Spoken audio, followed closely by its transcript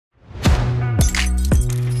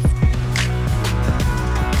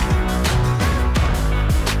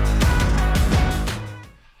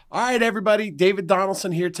right, everybody. David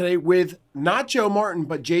Donaldson here today with not Joe Martin,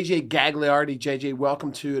 but JJ Gagliardi. JJ,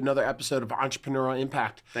 welcome to another episode of Entrepreneurial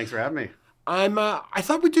Impact. Thanks for having me. I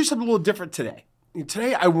thought we'd do something a little different today.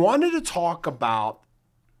 Today, I wanted to talk about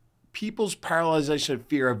people's paralyzation of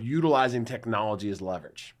fear of utilizing technology as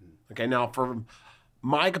leverage. Okay, now from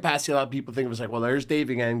my capacity, a lot of people think it was like, well, there's Dave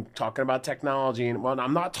again talking about technology. And well,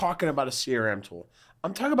 I'm not talking about a CRM tool.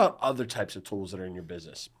 I'm talking about other types of tools that are in your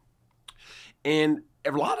business. And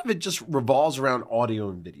a lot of it just revolves around audio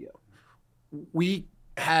and video. We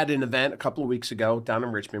had an event a couple of weeks ago down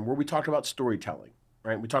in Richmond where we talked about storytelling,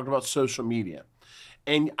 right? We talked about social media.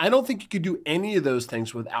 And I don't think you could do any of those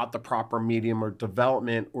things without the proper medium or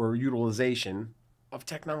development or utilization of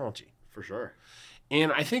technology. For sure.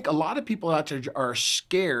 And I think a lot of people out there are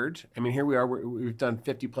scared. I mean, here we are, we've done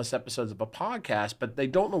 50 plus episodes of a podcast, but they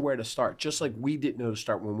don't know where to start, just like we didn't know to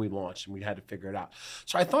start when we launched and we had to figure it out.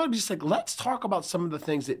 So I thought it'd be just like, let's talk about some of the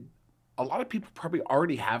things that a lot of people probably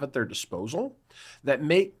already have at their disposal that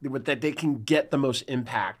they can get the most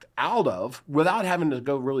impact out of without having to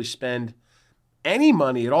go really spend any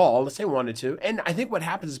money at all, unless they wanted to. And I think what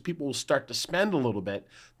happens is people will start to spend a little bit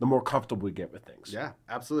the more comfortable we get with things. Yeah,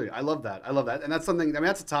 absolutely. I love that. I love that. And that's something, I mean,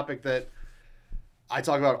 that's a topic that I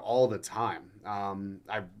talk about all the time.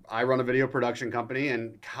 I run a video production company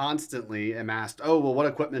and constantly am asked, oh, well, what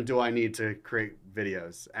equipment do I need to create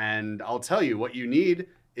videos? And I'll tell you, what you need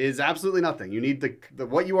is absolutely nothing. You need the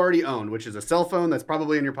what you already own, which is a cell phone that's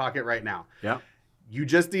probably in your pocket right now. Yeah. You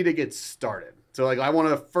just need to get started. So like, I want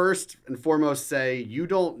to first and foremost say you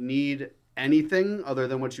don't need anything other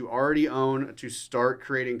than what you already own to start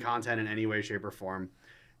creating content in any way, shape, or form.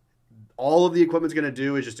 All of the equipment's going to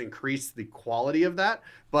do is just increase the quality of that.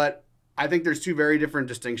 But I think there's two very different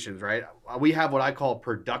distinctions, right? We have what I call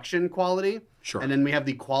production quality. Sure. And then we have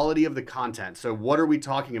the quality of the content. So what are we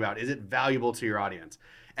talking about? Is it valuable to your audience?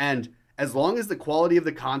 And as long as the quality of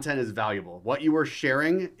the content is valuable, what you are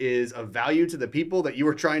sharing is of value to the people that you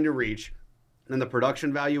are trying to reach, then the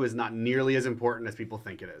production value is not nearly as important as people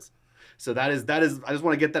think it is. So that is, I just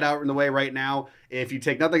want to get that out in the way right now. If you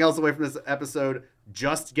take nothing else away from this episode,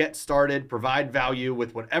 just get started, provide value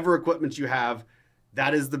with whatever equipment you have.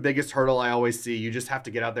 That is the biggest hurdle I always see. You just have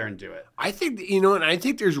to get out there and do it. I think, and I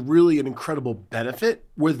think there's really an incredible benefit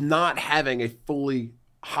with not having a fully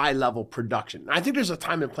high level production. I think there's a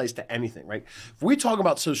time and place to anything, right? If we talk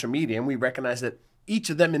about social media and we recognize that each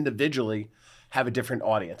of them individually have a different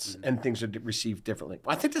audience and things are received differently.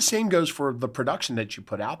 I think the same goes for the production that you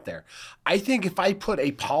put out there. I think if I put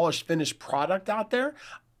a polished, finished product out there,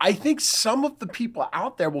 I think some of the people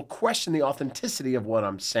out there will question the authenticity of what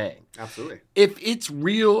I'm saying. Absolutely. If it's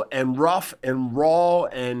real and rough and raw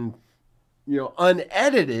and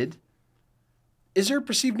unedited, is there a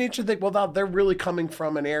perceived nature that, well, they're really coming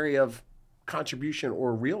from an area of contribution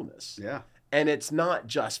or realness? Yeah. And it's not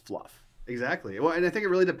just fluff. Exactly. Well, and I think it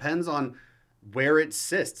really depends on where it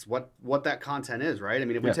sits, what that content is, right? I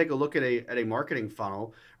mean, if we take a look at a marketing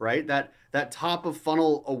funnel, right, that top of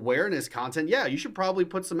funnel awareness content, yeah, you should probably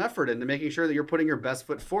put some effort into making sure that you're putting your best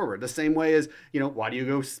foot forward. The same way as, why do you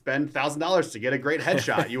go spend $1,000 to get a great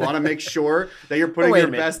headshot? You want to make sure that you're putting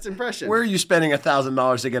your best impression. Where are you spending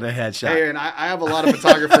 $1,000 to get a headshot? Hey, and I have a lot of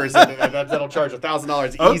photographers that'll charge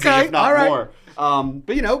 $1,000 easy, if not more.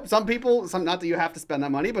 But some people, not that you have to spend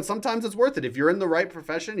that money, but sometimes it's worth it. If you're in the right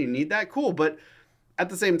profession, you need that, cool. But at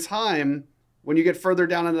the same time, when you get further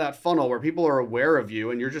down into that funnel where people are aware of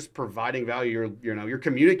you and you're just providing value, you're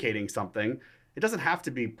communicating something, it doesn't have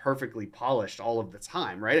to be perfectly polished all of the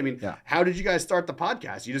time, right? I mean, How did you guys start the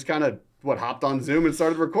podcast? You just kind of, hopped on Zoom and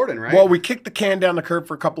started recording, right? Well, we kicked the can down the curb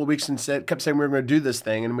for a couple of weeks and kept saying we were going to do this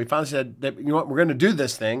thing. And we finally said that, we're going to do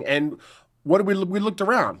this thing. And what did we looked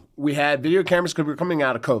around. We had video cameras because we were coming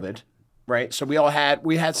out of COVID, right? So we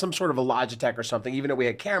had some sort of a Logitech or something. Even though we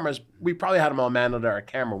had cameras, we probably had them all mounted on our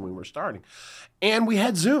camera when we were starting. And we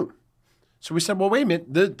had Zoom. So we said, well, wait a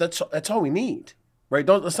minute, that's all we need, right?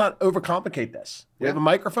 Let's not overcomplicate this. We have a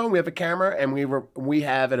microphone, we have a camera, and we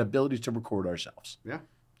have an ability to record ourselves. Yeah.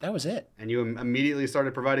 That was it. And you immediately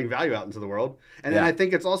started providing value out into the world. And then I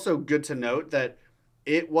think it's also good to note that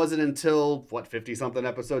it wasn't until, 50-something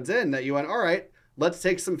episodes in that you went, all right, let's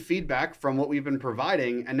take some feedback from what we've been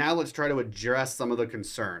providing, and now let's try to address some of the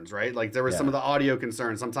concerns, right? Like there were some of the audio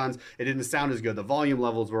concerns. Sometimes it didn't sound as good. The volume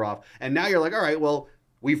levels were off. And now you're like, all right, well,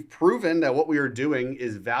 we've proven that what we are doing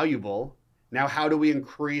is valuable. Now, how do we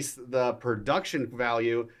increase the production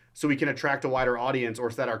value so we can attract a wider audience, or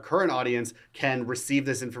so that our current audience can receive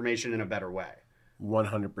this information in a better way?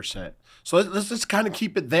 100%. So let's just kind of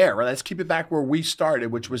keep it there, right? Let's keep it back where we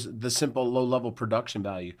started, which was the simple low-level production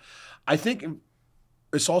value. I think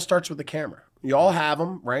this all starts with the camera. You all have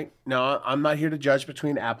them, right? Now, I'm not here to judge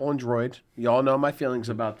between Apple and Droid. You all know my feelings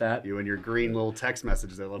about that. You and your green little text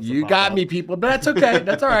messages that loves to You pop got up. me, people, but that's okay.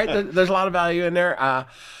 That's all right. There's a lot of value in there.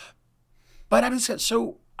 But I mean,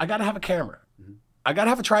 so I got to have a camera. I got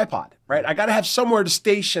to have a tripod, right? I got to have somewhere to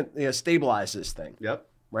stabilize this thing. Yep.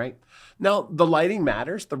 Right? Now, the lighting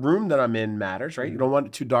matters. The room that I'm in matters, right? You don't want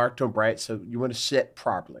it too dark, too bright, so you want to sit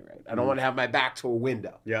properly, right? I don't want to have my back to a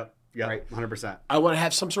window. Yep. Yep. Right. 100%. I want to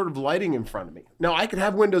have some sort of lighting in front of me. Now, I could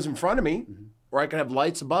have windows in front of me, or I could have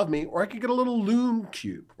lights above me, or I could get a little loom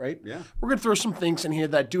cube, right? Yeah. We're going to throw some things in here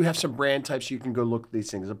that do have some brand types so you can go look at these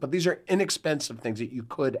things up. But these are inexpensive things that you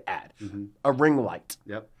could add. A ring light.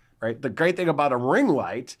 Yep. Right? The great thing about a ring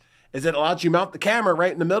light is it allows you to mount the camera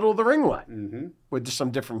right in the middle of the ring light with just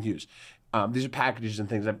some different hues. These are packages and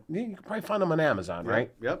things that you can probably find them on Amazon,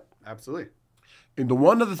 right? Yep. Absolutely. And the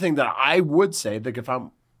one other thing that I would say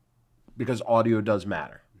that because audio does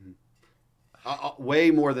matter.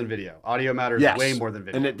 Way more than video. Audio matters way more than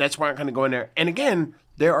video. And that's why I'm going to go in there. And again,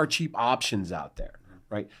 there are cheap options out there,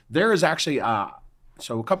 right? There is actually,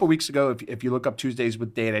 so a couple of weeks ago, if you look up Tuesdays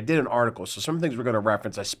with Dave, I did an article. So some things we're going to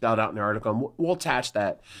reference, I spelled out in the article, and we'll attach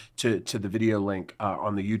that to the video link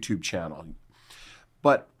on the YouTube channel.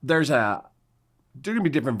 But there's going to be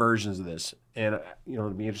different versions of this. And, it'll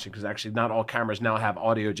be interesting because actually not all cameras now have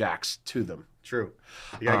audio jacks to them. True.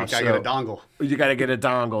 You gotta get a dongle. You got to get a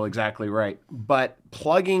dongle, exactly right. But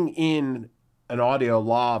plugging in an audio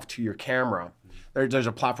lav to your camera, there's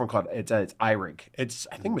a platform called it's iRig. I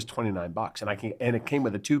think it was $29, and it came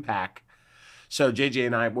with a 2-pack. So JJ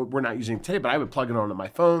and I, we're not using it today, but I would plug it onto my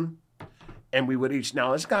phone, and we would each.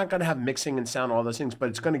 Now it's not going to have mixing and sound, all those things, but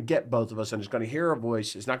it's going to get both of us, and it's going to hear our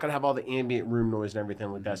voice. It's not going to have all the ambient room noise and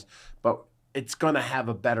everything like that, but it's going to have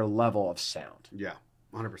a better level of sound. Yeah,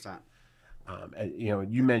 100%.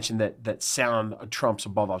 You mentioned that sound trumps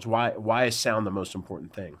above all. Why is sound the most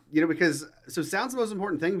important thing? Because sound's the most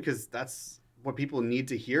important thing because that's what people need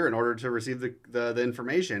to hear in order to receive the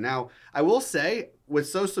information. Now, I will say with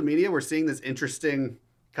social media, we're seeing this interesting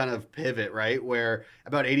kind of pivot, right? Where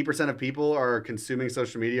about 80% of people are consuming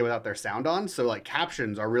social media without their sound on. So like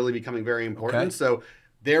captions are really becoming very important. Okay. So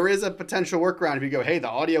there is a potential workaround if you go, hey, the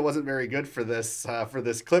audio wasn't very good for this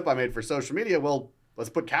clip I made for social media. Well, let's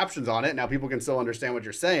put captions on it. Now people can still understand what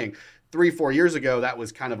you're saying. 3-4 years ago, that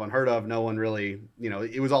was kind of unheard of. No one really,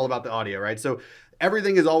 it was all about the audio, right? So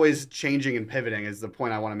everything is always changing and pivoting is the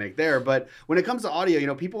point I want to make there. But when it comes to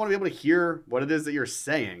audio, people want to be able to hear what it is that you're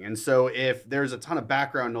saying. And so if there's a ton of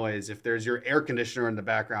background noise, if there's your air conditioner in the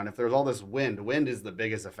background, if there's all this wind is the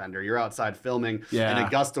biggest offender. You're outside filming and a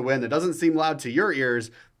gust of wind that doesn't seem loud to your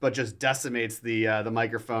ears, but just decimates the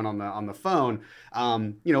microphone on the phone.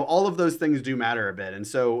 All of those things do matter a bit. And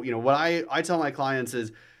so, what I tell my clients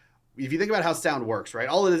is, if you think about how sound works, right,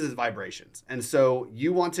 all it is vibrations. And so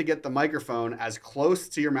you want to get the microphone as close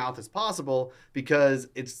to your mouth as possible because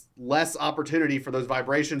it's less opportunity for those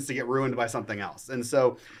vibrations to get ruined by something else. And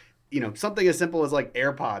so, something as simple as like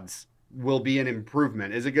AirPods will be an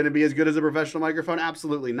improvement. Is it going to be as good as a professional microphone?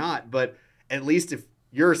 Absolutely not. But at least if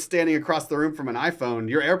you're standing across the room from an iPhone,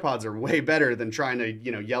 your AirPods are way better than trying to,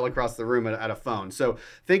 yell across the room at a phone. So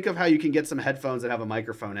think of how you can get some headphones that have a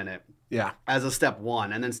microphone in it. Yeah. As a step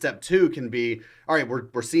one. And then step two can be, all right,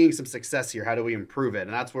 we're seeing some success here. How do we improve it?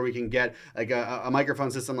 And that's where we can get like a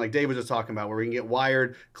microphone system like Dave was just talking about, where we can get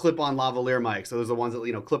wired clip-on lavalier mics. So those are the ones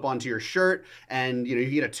that, clip onto your shirt, and, you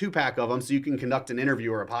can get a 2-pack of them so you can conduct an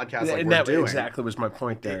interview or a podcast like we're doing. Exactly was my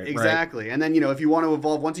point there. Exactly. Right? And then, if you want to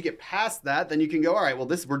evolve, once you get past that, then you can go, all right, well,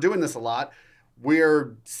 we're doing this a lot.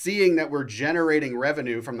 We're seeing that we're generating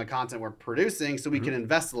revenue from the content we're producing, so we can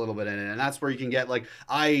invest a little bit in it. And that's where you can get, like,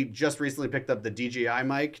 I just recently picked up the DJI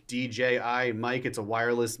mic. It's a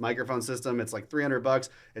wireless microphone system. It's like $300.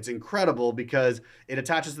 It's incredible because it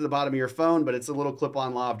attaches to the bottom of your phone, but it's a little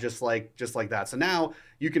clip-on lav just like that. So now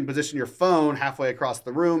you can position your phone halfway across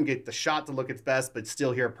the room, get the shot to look its best, but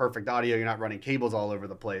still hear perfect audio. You're not running cables all over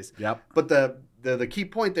the place. Yep. But the key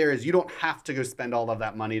point there is you don't have to go spend all of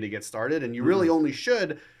that money to get started, and you really only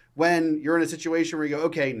should when you're in a situation where you go,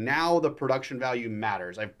 okay, now the production value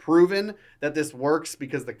matters. I've proven that this works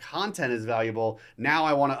because the content is valuable. Now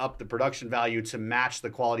I want to up the production value to match the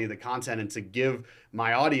quality of the content and to give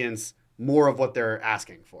my audience more of what they're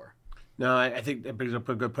asking for. No, I think that brings up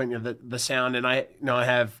a good point. The sound, and I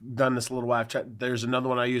have done this a little while. There's another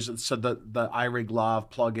one I use. So the iRig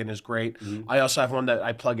Lav plugin is great. I also have one that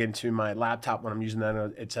I plug into my laptop when I'm using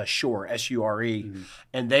that. It's a Shure, S-U-R-E,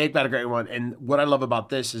 and they've got a great one. And what I love about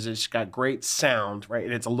this is it's got great sound, right?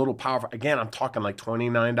 And it's a little powerful. Again, I'm talking like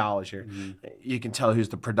 $29 here. You can tell who's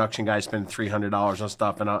the production guy spending $300 on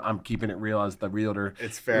stuff, and I'm keeping it real as the realtor.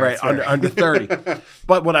 It's fair, right? It's fair. Under 30.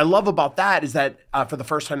 But what I love about that is that for the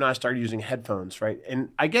first time now I started using headphones, right? And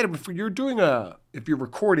I get it. If you're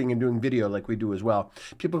recording and doing video like we do as well,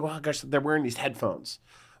 people go, oh gosh, they're wearing these headphones.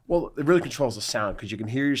 Well, it really controls the sound because you can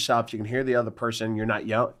hear yourself, you can hear the other person. You're not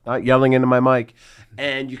yelling into my mic,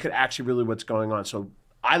 and you could actually really what's going on. So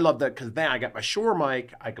I love that because then I got my Shure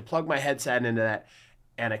mic. I could plug my headset into that,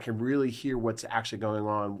 and I can really hear what's actually going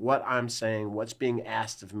on, what I'm saying, what's being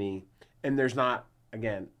asked of me, and there's not,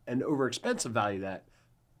 again, an overexpensive value to that,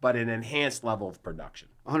 but an enhanced level of production.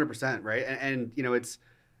 100%, right? And you know, it's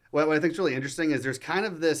what I think is really interesting is there's kind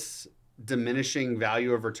of this diminishing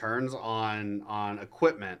value of returns on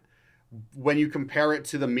equipment when you compare it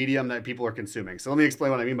to the medium that people are consuming. So let me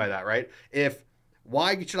explain what I mean by that, right?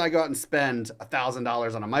 Why should I go out and spend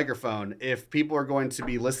 $1,000 on a microphone if people are going to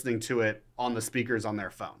be listening to it on the speakers on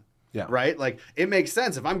their phone? Yeah. Right? Like, it makes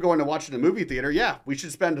sense. If I'm going to watch it in a movie theater, yeah, we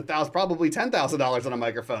should spend probably $10,000 on a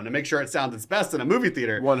microphone to make sure it sounds its best in a movie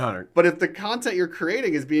theater. 100. But if the content you're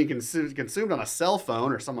creating is being consumed on a cell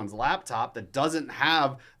phone or someone's laptop that doesn't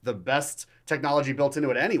have the best technology built into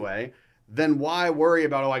it anyway, then why worry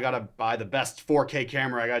about, oh, I got to buy the best 4K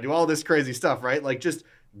camera. I got to do all this crazy stuff, right? Like, just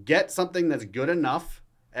get something that's good enough.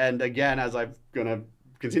 And again, as I'm going to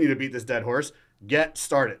continue to beat this dead horse, get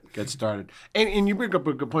started. Get started. And you bring up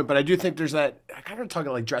a good point, but I do think there's that, I kind of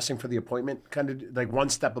talking like dressing for the appointment, kind of like one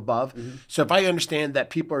step above. So if I understand that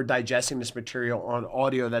people are digesting this material on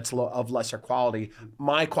audio that's of lesser quality,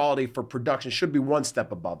 my quality for production should be one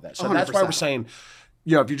step above that. So 100%. That's why we're saying,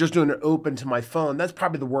 you know, if you're just doing it open to my phone, that's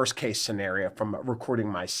probably the worst case scenario from recording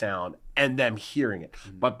my sound and them hearing it.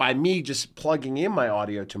 But by me just plugging in my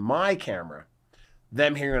audio to my camera,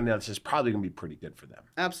 them hearing this is probably going to be pretty good for them.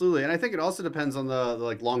 Absolutely. And I think it also depends on the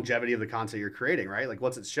like longevity of the content you're creating, right? Like,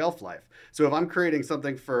 what's its shelf life? So if I'm creating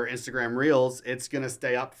something for Instagram Reels, it's going to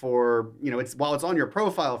stay up for, you know, while it's on your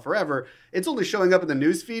profile forever, it's only showing up in the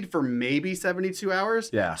newsfeed for maybe 72 hours.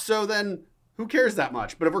 Yeah. So then who cares that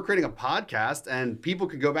much? But if we're creating a podcast and people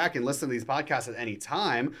could go back and listen to these podcasts at any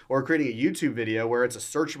time, or creating a YouTube video where it's a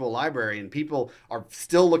searchable library and people are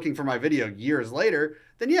still looking for my video years later,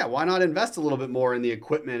 then yeah, why not invest a little bit more in the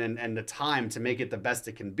equipment and the time to make it the best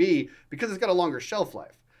it can be, because it's got a longer shelf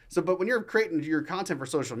life. So, but when you're creating your content for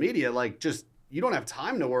social media, like, just, you don't have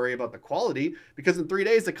time to worry about the quality, because in 3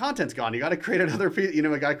 days the content's gone. You got to create another,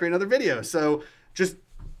 video. So just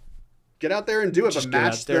get out there and do it, but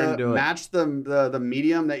match the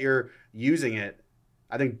medium that you're using it,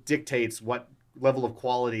 I think, dictates what level of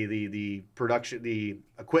quality the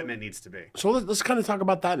equipment needs to be. So let's kind of talk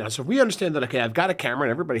about that now. So if we understand that, okay, I've got a camera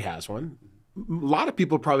and everybody has one. A lot of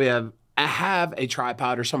people probably have a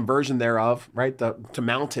tripod or some version thereof, right? To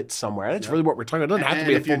mount it somewhere. That's really what we're talking about. It doesn't have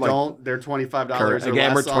to be if you don't, they're $25.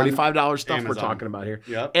 Again, we're $25 stuff Amazon. We're talking about here.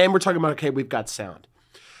 Yep. And we're talking about, okay, we've got sound.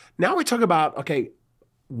 Now we talk about, okay,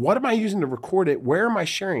 what am I using to record it? Where am I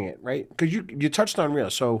sharing it, right? Because you touched on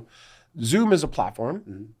Reels. So Zoom is a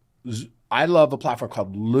platform. I love a platform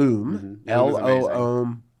called Loom,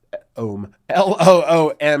 LOOM.com,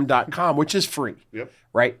 which is free,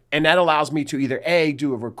 right? And that allows me to either A,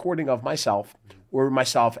 do a recording of myself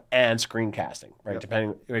and screencasting, right?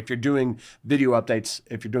 Depending if you're doing video updates,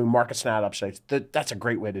 if you're doing market snap updates, that's a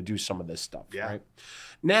great way to do some of this stuff, right?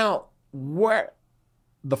 Now,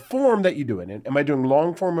 the form that you do it in, am I doing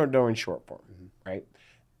long form or doing short form, right?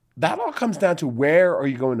 That all comes down to where are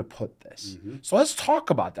you going to put this. So let's talk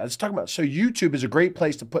about that. So YouTube is a great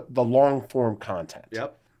place to put the long form content.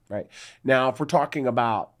 Right. Now, if we're talking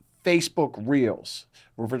about Facebook Reels,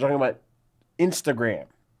 or if we're talking about Instagram,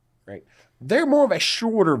 right, they're more of a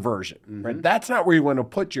shorter version, right? That's not where you want to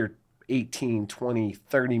put your 18, 20,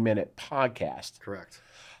 30-minute podcast. Correct.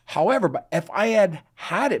 However, but if I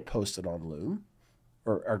had it posted on Loom,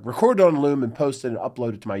 or recorded on Loom and posted and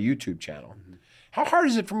uploaded to my YouTube channel, how hard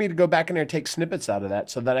is it for me to go back in there and take snippets out of that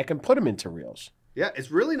so that I can put them into Reels? Yeah,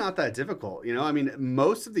 it's really not that difficult. You know, I mean,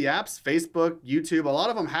 most of the apps, Facebook, YouTube, a lot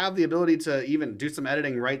of them have the ability to even do some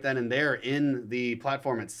editing right then and there in the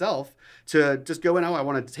platform itself to just go in, oh, I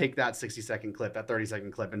want to take that 60-second clip, that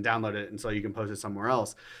 30-second clip and download it. And so you can post it somewhere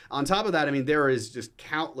else. On top of that, I mean, there is just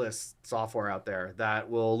countless software out there that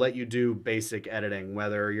will let you do basic editing,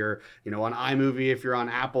 whether you're, you know, on iMovie, if you're on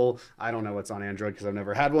Apple. I don't know what's on Android because I've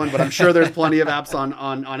never had one, but I'm sure there's plenty of apps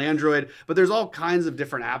on Android. But there's all kinds of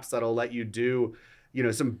different apps that'll let you do, you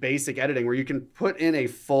know, some basic editing where you can put in a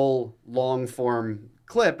full long form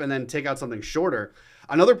clip and then take out something shorter.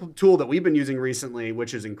 Another tool that we've been using recently,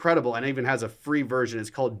 which is incredible and even has a free version, is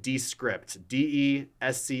called Descript, Descript.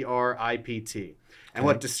 And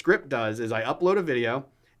what Descript does is I upload a video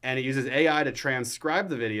and it uses AI to transcribe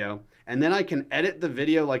the video, and then I can edit the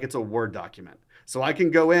video like it's a Word document. So I can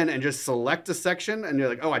go in and just select a section and you're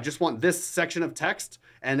like, oh, I just want this section of text,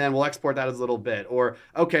 and then we'll export that as a little bit. Or,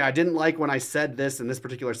 okay, I didn't like when I said this in this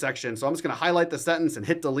particular section, so I'm just gonna highlight the sentence and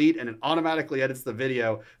hit delete, and it automatically edits the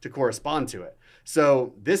video to correspond to it.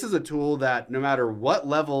 So this is a tool that no matter what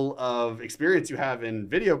level of experience you have in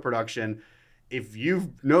video production, if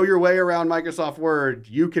you know your way around Microsoft Word,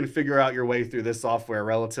 you can figure out your way through this software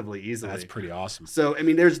relatively easily. That's pretty awesome. So, I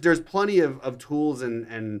mean, there's plenty of tools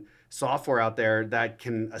and software out there that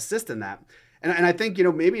can assist in that. And I think, you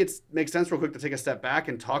know, maybe it makes sense real quick to take a step back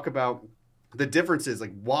and talk about the differences.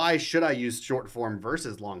 Like, why should I use short form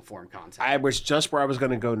versus long form content? I was just where I was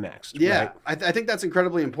going to go next. Yeah, right? I think that's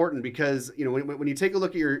incredibly important because, you know, when you take a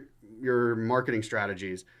look at your marketing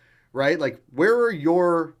strategies, right? Like, where are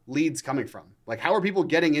your leads coming from? Like, how are people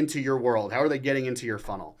getting into your world? How are they getting into your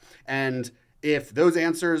funnel? And if those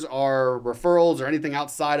answers are referrals or anything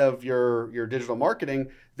outside of your digital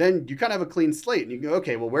marketing, then you kind of have a clean slate and you can go,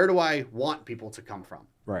 okay, well, where do I want people to come from?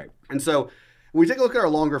 Right. And so when we take a look at our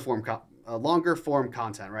longer form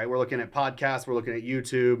content, right? We're looking at podcasts, we're looking at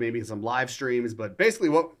YouTube, maybe some live streams, but basically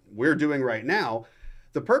what we're doing right now,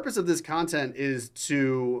 the purpose of this content is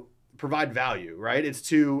to provide value, right? It's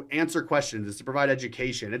to answer questions, it's to provide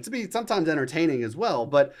education, it's to be sometimes entertaining as well.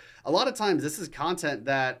 But a lot of times this is content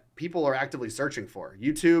that people are actively searching for.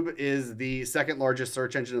 YouTube is the second largest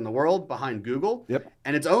search engine in the world behind Google. Yep.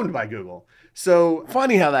 And it's owned by Google. So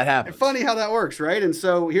funny how that happens. Funny how that works, right? And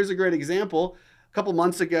so here's a great example. A couple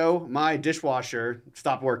months ago, my dishwasher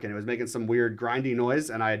stopped working. It was making some weird grindy noise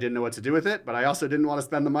and I didn't know what to do with it, but I also didn't want to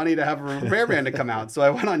spend the money to have a repairman to come out. So I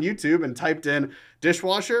went on YouTube and typed in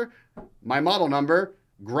dishwasher, my model number,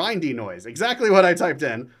 grindy noise, exactly what I typed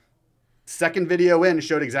in. Second video in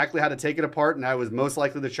showed exactly how to take it apart, and I was most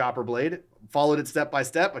likely the chopper blade. Followed it step by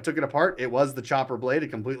step. I took it apart. It was the chopper blade, it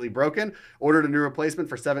completely broken. Ordered a new replacement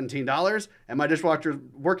for $17, and my dishwasher's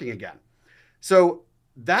working again. So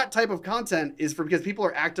that type of content is because people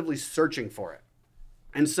are actively searching for it.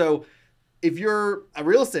 And so if you're a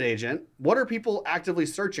real estate agent, what are people actively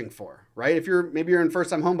searching for, right? If maybe you're in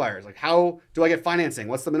first-time home buyers, like how do I get financing?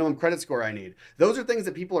 What's the minimum credit score I need? Those are things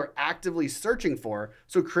that people are actively searching for.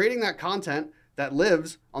 So creating that content that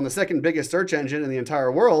lives on the second biggest search engine in the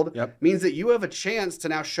entire world means that you have a chance to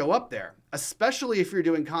now show up there, especially if you're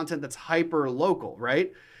doing content that's hyper local,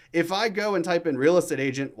 right? If I go and type in real estate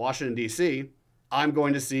agent, Washington, D.C., I'm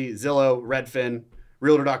going to see Zillow, Redfin,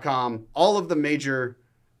 Realtor.com, all of the major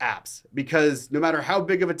apps, because no matter how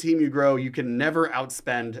big of a team you grow, you can never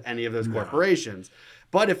outspend any of those corporations.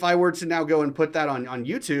 But if I were to now go and put that on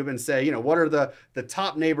YouTube and say, you know, what are the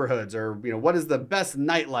top neighborhoods, or, you know, what is the best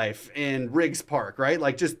nightlife in Riggs Park, right?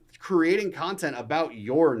 Like just creating content about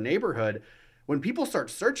your neighborhood. When people start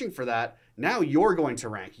searching for that, now you're going to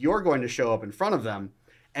rank, you're going to show up in front of them.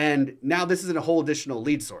 And now this is a whole additional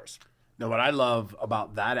lead source. Now, what I love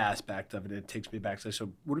about that aspect of it, it takes me back to,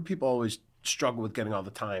 so what do people always struggle with getting all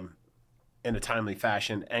the time in a timely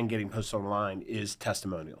fashion and getting posted online is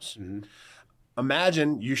testimonials. Mm-hmm.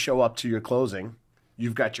 Imagine you show up to your closing,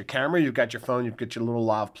 you've got your camera, you've got your phone, you've got your little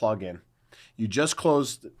live plug-in. You just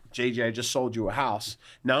closed, JJ, I just sold you a house.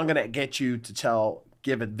 Now I'm gonna get you to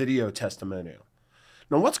give a video testimonial.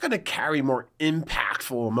 Now, what's going to carry more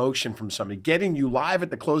impactful emotion from somebody? Getting you live at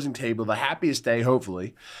the closing table, the happiest day,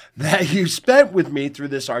 hopefully, that you spent with me through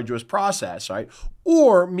this arduous process, right?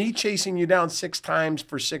 Or me chasing you down 6 times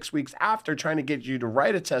for 6 weeks after, trying to get you to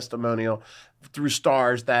write a testimonial through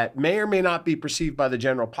stars that may or may not be perceived by the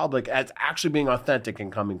general public as actually being authentic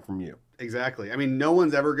and coming from you. Exactly. I mean, no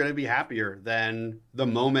one's ever going to be happier than the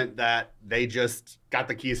moment that they just got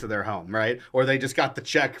the keys to their home, right? Or they just got the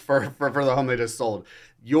check for the home they just sold.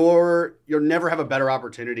 You'll never have a better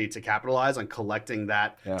opportunity to capitalize on collecting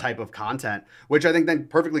that type of content, which I think then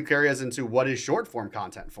perfectly carries into what is short form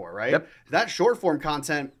content for, right? Yep. That short form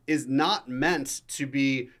content is not meant to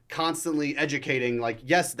be constantly educating. Like,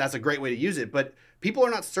 yes, that's a great way to use it, but people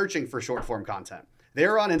are not searching for short form content.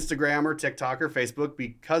 They're on Instagram or TikTok or Facebook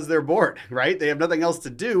because they're bored, right? They have nothing else to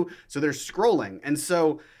do, so they're scrolling. And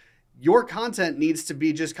so your content needs to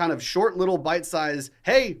be just kind of short little bite-sized,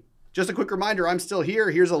 hey, just a quick reminder, I'm still here.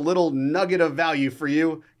 Here's a little nugget of value for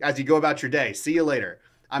you as you go about your day. See you later.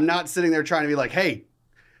 I'm not sitting there trying to be like, hey,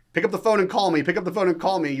 pick up the phone and call me. Pick up the phone and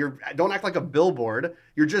call me. Don't act like a billboard.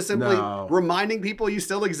 You're just simply reminding people you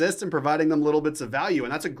still exist and providing them little bits of value.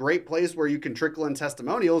 And that's a great place where you can trickle in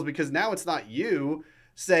testimonials, because now it's not you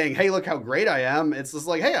saying, hey, look how great I am. It's just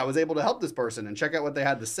like, hey, I was able to help this person, and check out what they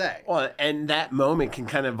had to say. Well, and that moment can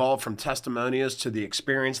kind of evolve from testimonials to the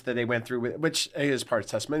experience that they went through, which is part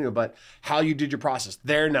of testimonial, but how you did your process.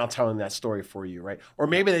 They're now telling that story for you, right? Or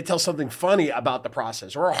maybe they tell something funny about the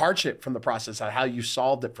process, or a hardship from the process, on how you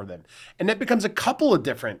solved it for them. And that becomes a couple of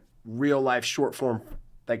different real life short form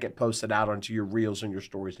that get posted out onto your reels and your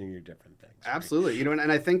stories and your different things. Absolutely. You know,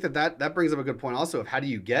 and I think that brings up a good point also of how do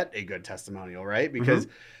you get a good testimonial, right? Because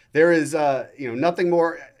there is, nothing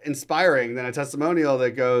more inspiring than a testimonial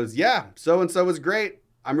that goes, yeah, so-and-so was great.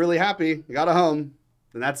 I'm really happy. I got a home.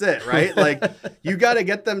 And that's it, right? Like, you got to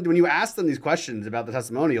get them, when you ask them these questions about the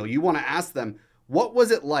testimonial, you want to ask them, what was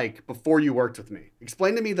it like before you worked with me?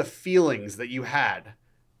 Explain to me the feelings that you had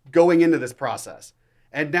going into this process.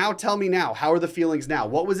 And now tell me now, how are the feelings now?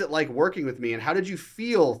 What was it like working with me, and how did you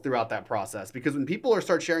feel throughout that process? Because when people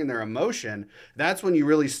start sharing their emotion, that's when you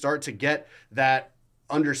really start to get that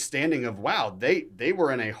understanding of, wow, they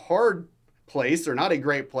were in a hard place or not a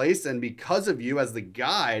great place, and because of you as the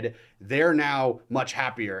guide, they're now much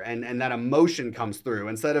happier, and that emotion comes through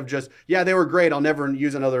instead of just, yeah, they were great, I'll never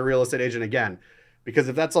use another real estate agent again. Because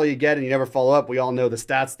if that's all you get and you never follow up, we all know the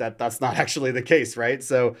stats that that's not actually the case, right?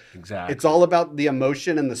 So exactly. It's all about the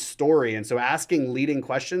emotion and the story. And so asking leading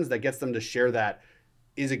questions that gets them to share that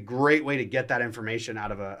is a great way to get that information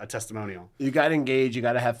out of a testimonial. You got to engage, you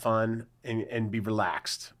got to have fun, and be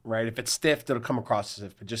relaxed, right? If it's stiff, it'll come across as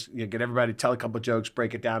if, but just get everybody, tell a couple of jokes,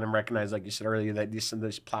 break it down, and recognize, like you said earlier, that some of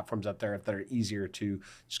these platforms out there that are easier to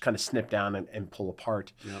just kind of snip down and pull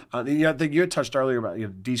apart. Yep. You had touched earlier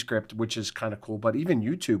about Descript, which is kind of cool, but even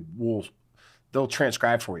YouTube they'll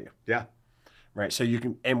transcribe for you. Yeah. Right, so you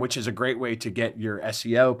can, and which is a great way to get your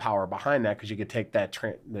SEO power behind that, because you could take that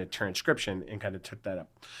the transcription and kind of took that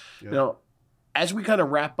up. Yep. Now, as we kind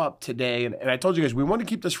of wrap up today, and I told you guys we want to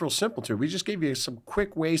keep this real simple too. We just gave you some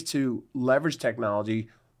quick ways to leverage technology.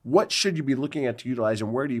 What should you be looking at to utilize,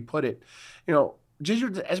 and where do you put it?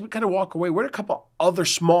 As we kind of walk away, what are a couple other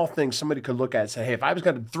small things somebody could look at and say, hey, if I was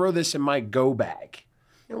going to throw this in my go bag,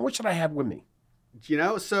 what should I have with me?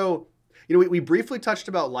 We briefly touched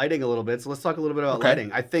about lighting a little bit, so let's talk a little bit about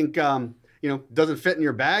lighting. I think, doesn't fit in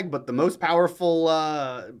your bag, but the most powerful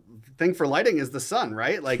thing for lighting is the sun,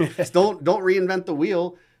 right? Like, don't reinvent the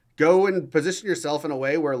wheel. Go and position yourself in a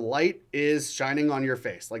way where light is shining on your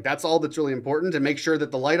face. Like, that's all that's really important, and make sure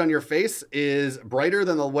that the light on your face is brighter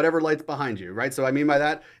than whatever light's behind you, right? So I mean by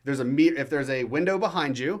that, if there's a window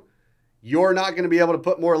behind you, you're not going to be able to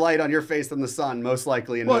put more light on your face than the sun, most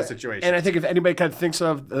likely, in most situations. And I think if anybody kind of thinks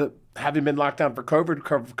of having been locked down for COVID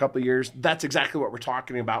for a couple of years, that's exactly what we're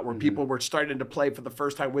talking about, where people were starting to play for the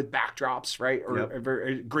first time with backdrops, right? Or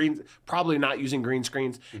green, probably not using green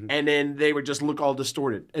screens. And then they would just look all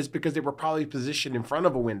distorted. It's because they were probably positioned in front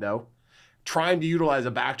of a window, trying to utilize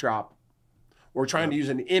a backdrop or trying to use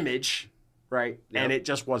an image, right? And it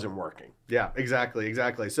just wasn't working. Yeah,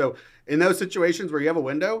 exactly. So in those situations where you have a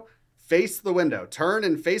window, face the window. Turn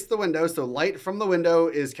and face the window so light from the window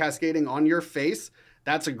is cascading on your face.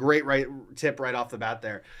 That's a great tip right off the bat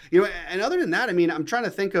there. And other than that, I mean, I'm trying to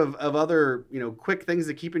think of other, quick things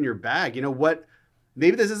to keep in your bag.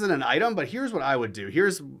 Maybe this isn't an item, but here's what I would do.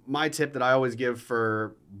 Here's my tip that I always give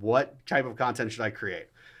for what type of content should I create.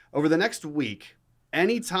 Over the next week,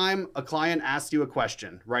 anytime a client asks you a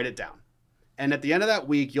question, write it down. And at the end of that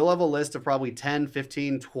week, you'll have a list of probably 10,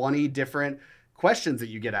 15, 20 different questions that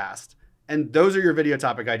you get asked. And those are your video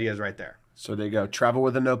topic ideas right there. So there you go. Travel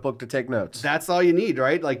with a notebook to take notes. That's all you need,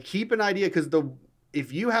 right? Like, keep an idea, because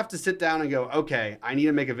if you have to sit down and go, okay, I need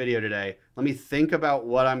to make a video today. Let me think about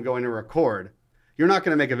what I'm going to record. You're not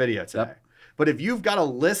going to make a video today. Yep. But if you've got a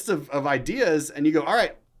list of ideas and you go, all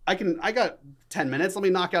right, I got 10 minutes. Let me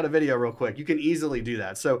knock out a video real quick. You can easily do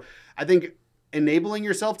that. So I think enabling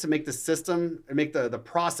yourself to make the system and make the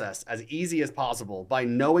process as easy as possible by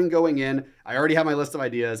knowing going in, I already have my list of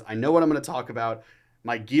ideas. I know what I'm going to talk about.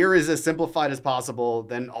 My gear is as simplified as possible.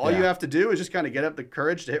 Then all you have to do is just kind of get up the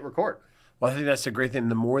courage to hit record. Well, I think that's a great thing.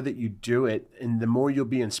 The more that you do it, and the more you'll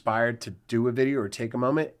be inspired to do a video or take a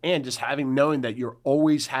moment, and just knowing that you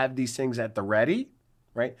always have these things at the ready,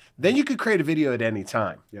 right? Then you could create a video at any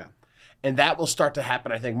time. Yeah. And that will start to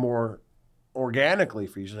happen, I think, more organically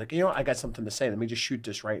for you. So like, I got something to say. Let me just shoot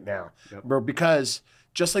this right now. Yep. Because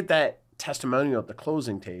just like that testimonial at the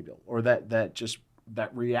closing table, or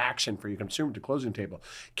that reaction for your consumer at the closing table,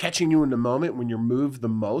 catching you in the moment when you're moved the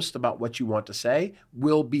most about what you want to say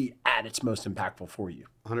will be at its most impactful for you.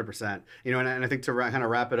 100%. And I think to kind of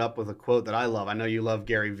wrap it up with a quote that I love. I know you love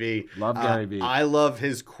Gary Vee. Love Gary Vee. I love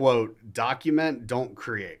his quote, document, don't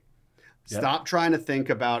create. Stop trying to think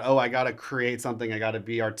about, I got to create something. I got to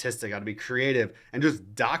be artistic. I got to be creative, and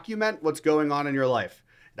just document what's going on in your life.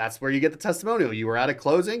 That's where you get the testimonial. You were at a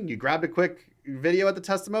closing. You grabbed a quick video at the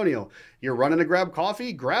testimonial. You're running to grab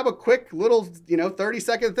coffee. Grab a quick little,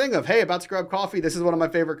 30-second thing of, hey, about to grab coffee. This is one of my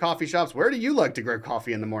favorite coffee shops. Where do you like to grab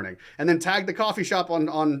coffee in the morning? And then tag the coffee shop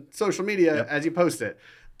on social media as you post it.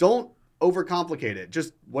 Don't overcomplicate it.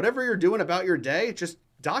 Just whatever you're doing about your day, just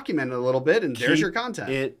document it a little bit, and there's your content.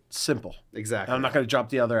 Keep it simple. Exactly. I'm not going to drop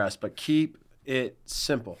the other S, but keep it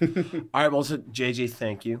simple. All right, well, so JJ,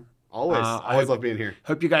 thank you. Always love being here.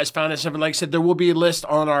 Hope you guys found it. Like I said, there will be a list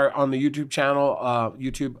on the YouTube channel,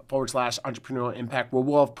 YouTube.com/entrepreneurial impact, where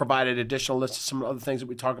we'll have provided additional lists of some other things that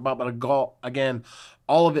we talk about. But again,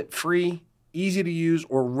 all of it free, easy to use,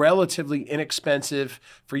 or relatively inexpensive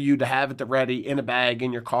for you to have at the ready, in a bag,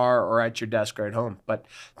 in your car, or at your desk or at home. But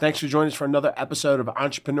thanks for joining us for another episode of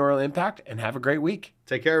Entrepreneurial Impact, and have a great week.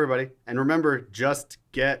 Take care, everybody. And remember, just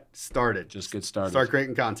get started. Just get started. Start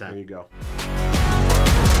creating content. There you go.